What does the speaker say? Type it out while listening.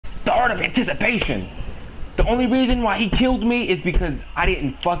the art of anticipation. The only reason why he killed me is because I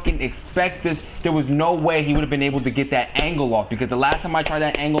didn't fucking expect this. There was no way he would have been able to get that angle off, because the last time I tried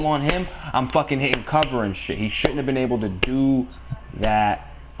that angle on him, I'm fucking hitting cover and shit. He shouldn't have been able to do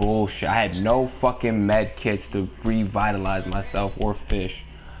that bullshit. I had no fucking med kits to revitalize myself or fish.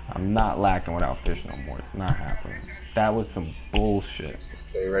 I'm not lacking without fish no more. It's not happening. That was some bullshit.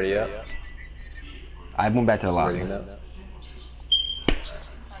 So you ready up? I went back to the lobby.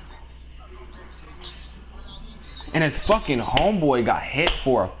 And his fucking homeboy got hit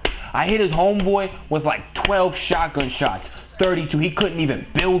for. I hit his homeboy with like 12 shotgun shots, 32. He couldn't even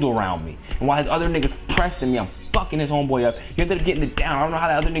build around me. And while his other niggas pressing me, I'm fucking his homeboy up. He ended up getting it down. I don't know how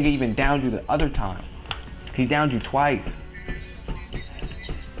that other nigga even downed you the other time. He downed you twice.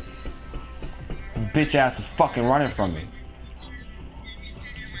 His bitch ass was fucking running from me.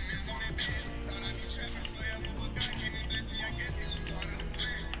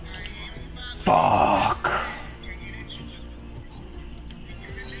 Fuck.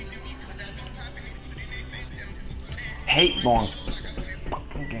 Hate long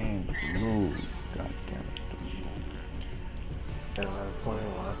fucking game to lose. God damn it. And I was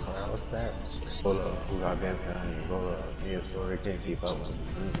playing when I saw I was sad. Hold up, who got banned for that? Hold up, me and Story can't keep up with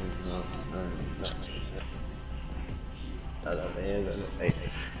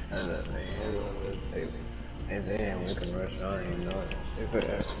and then we can rush on, you know.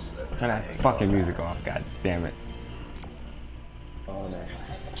 Turn that fucking music off, god damn it. Oh man.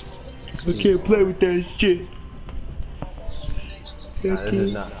 I can't play with that shit. Nah, this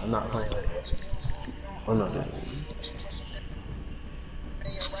is not, I'm not playing with it. Oh no.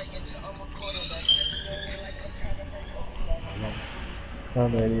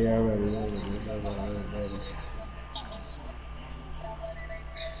 I'm ready, I'm ready.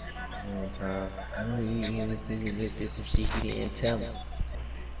 I know you ain't anything to get this some shit you didn't tell him.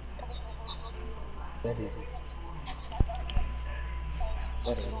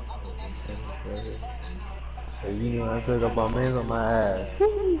 So you know I took up my man's on my ass. You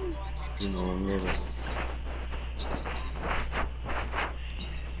know what I mean?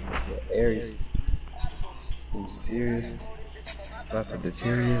 Aries. You serious? That's a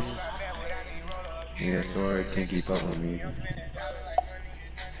deteriorate. Yeah, sorry, can't keep up with me.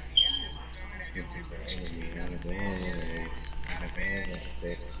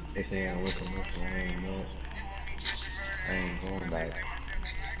 They say I'm with commercial, I ain't going back.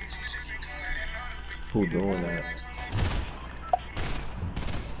 Who doing that?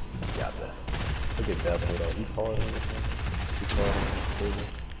 Got that. Look at that though. He taller than this one. He taller than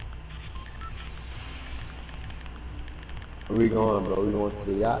Where we going, bro? We going to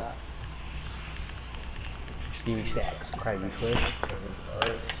the yacht? Steamy Stacks, Craggy Cliff.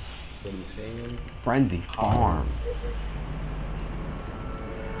 Alright. What are you saying? Frenzy Farm.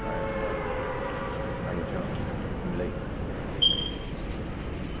 How you jumping? Late.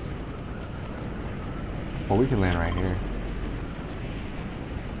 Well, we can land right here.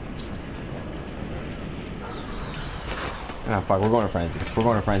 Nah, fuck, we're going to Frenzy. We're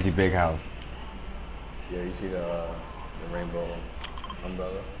going to Frenzy Big House. Yeah, you see the rainbow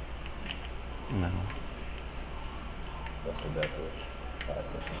umbrella? No. That's what that is.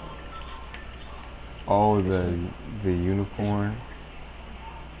 That's the thing. Oh, the unicorn.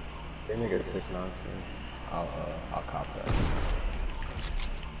 They make it 6-9 skin. I'll cop that.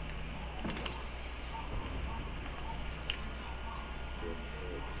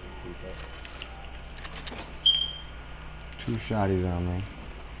 Two shotties on me.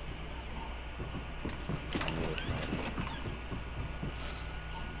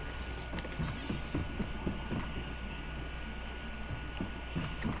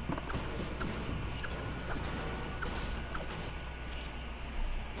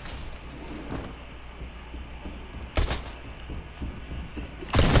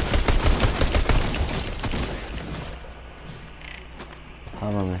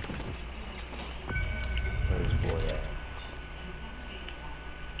 Cover me. Where's his boy at?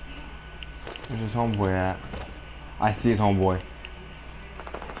 Where's his homeboy at? I see his homeboy.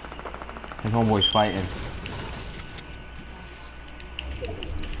 His homeboy's fighting. Where's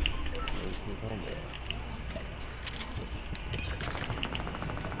his homeboy?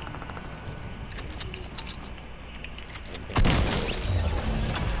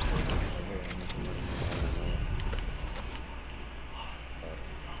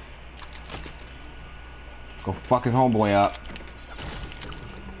 Go fuck his homeboy up.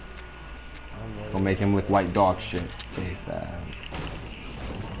 Go make him look white dog shit.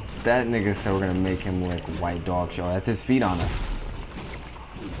 That nigga said we're gonna make him look white dog shit. That's his feet on us.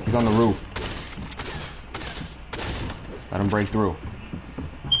 He's on the roof. Let him break through.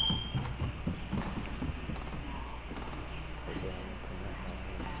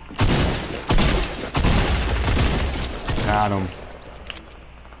 Got him.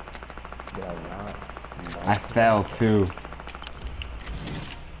 Did I not? I fell too.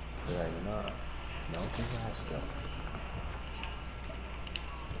 Did I not? No disaster.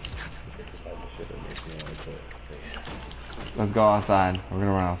 This is like the shit that makes me want to quit. Let's go outside. We're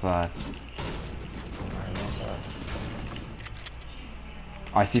gonna run outside. Alright, outside.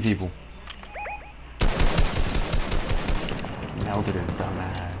 Oh, I see people. Melted his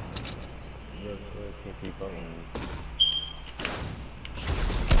dumbass. Real quick, can't keep up with me.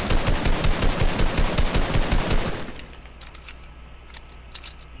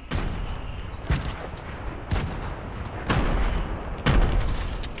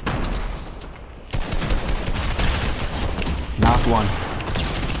 Knocked one.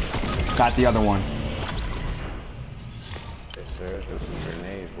 Got the other one. Yes, sir. There's some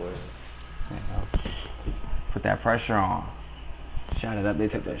grenades, boy. Put that pressure on. Shot it up. They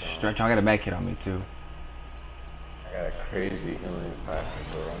took the stretch. I got a med kit on me too. I got a crazy healing factor,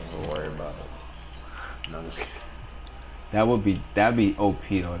 so don't even worry about it. No, I'm just kidding. That'd be OP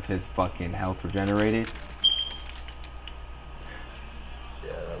though if his fucking health regenerated.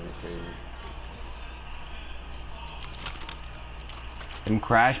 Yeah, that'd be crazy. Them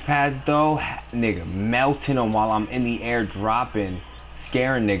crash pads though, nigga, melting them while I'm in the air dropping,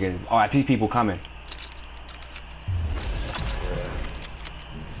 scaring niggas. Oh, I see people coming. Yeah.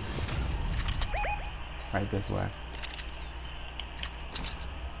 Right this way.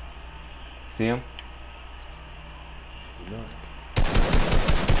 See him? No.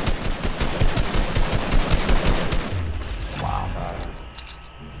 Wow.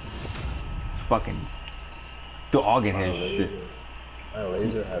 It's fucking dogging his shit. My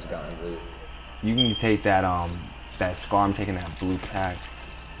laser has gotten really. You can take that that scar. I'm taking that blue pack.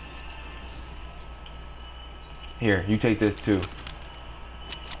 Here, you take this too.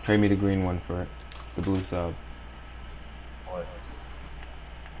 Trade me the green one for it. The blue sub. What?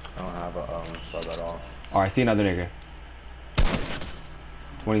 I don't have a sub at all. Oh, I see another nigga.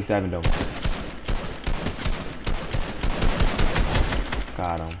 27 though.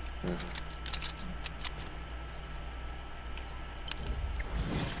 Got him.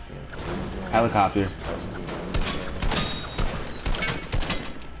 Helicopter.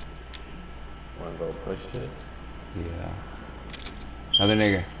 Wanna go push it? Yeah. Another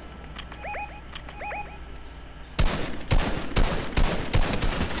nigga.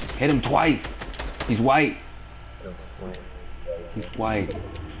 Hit him twice. He's white. He's white.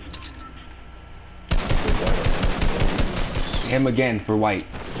 Hit him again for white.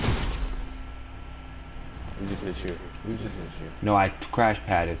 Who just hit you? Who just hit you? No, I crash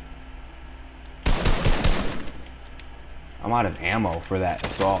padded. I'm out of ammo for that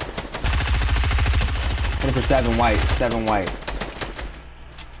assault. Hit him for 7 white. 7 white.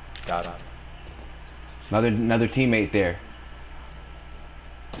 Got him. Another teammate there.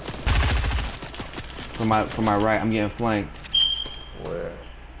 From my right, I'm getting flanked. Where?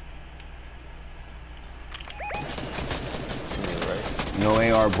 To your right? No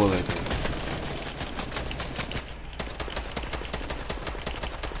AR bullets.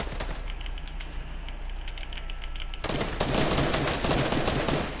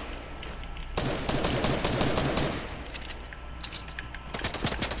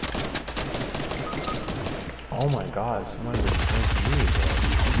 Oh my god, someone just flanked me, bro.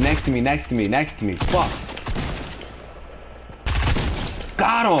 Next to me, next to me, next to me. Fuck.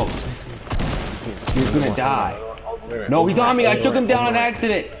 Got him. He's gonna die. No, he's on me. I took him down on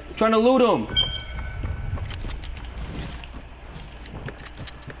accident. Trying to loot him.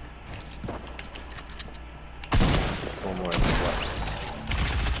 One more.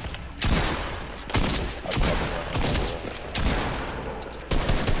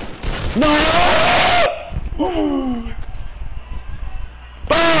 No!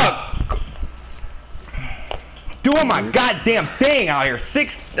 Fuck! Doing my goddamn thing out here.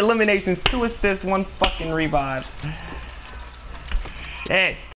 6 eliminations, 2 assists, 1 fucking revive. Shit.